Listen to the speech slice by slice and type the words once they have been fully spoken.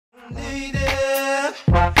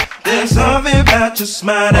There's something about your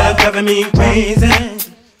smile that's driving me crazy.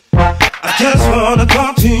 I just wanna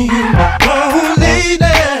talk to you, oh lady.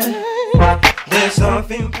 There's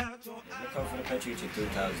something about your... Look out for the Petroucci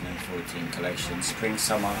 2014 collection,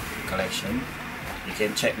 Spring-Summer collection. You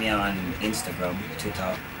can check me on Instagram,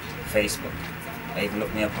 Twitter, Facebook. Even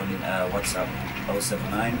look me up on WhatsApp,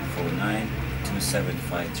 079 49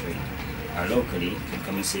 2753. Or locally, you can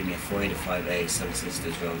come and see me at 485A, Seven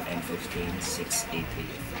Sisters Road, N15 6EP.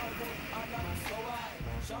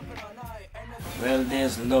 Well,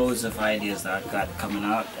 there's loads of ideas that I've got coming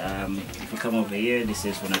out. If you come over here, this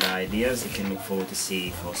is one of the ideas you can look forward to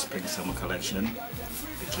see for Spring Summer collection,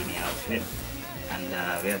 bikini outfit.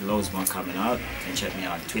 And we have loads more coming out. You can check me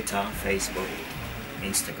out on Twitter, Facebook,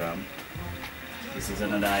 Instagram. This is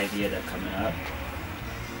another idea that's coming out.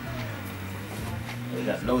 We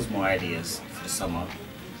got loads more ideas for the summer.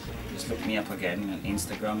 Just look me up again on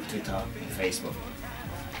Instagram, Twitter, and Facebook.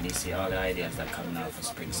 And you see all the ideas that are coming out for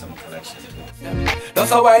Spring Summer collection too. That's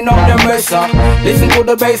how I know them racer. Listen to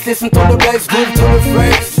the bass, listen to the bass, groove to the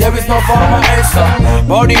phrase. There is no form of answer.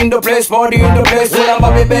 Body in the place, body in the place. When I'm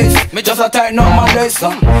Bobby bass, me just a tighten up my lace.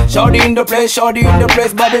 Shorty in the place,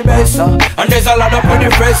 Bobby bass. And there's a lot of pretty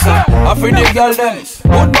faces. I feel the girl them,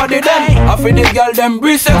 good body them. I feel the girl them,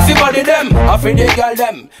 real sexy body them. I feel the girl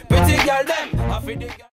them, pretty girl them. I feel the girl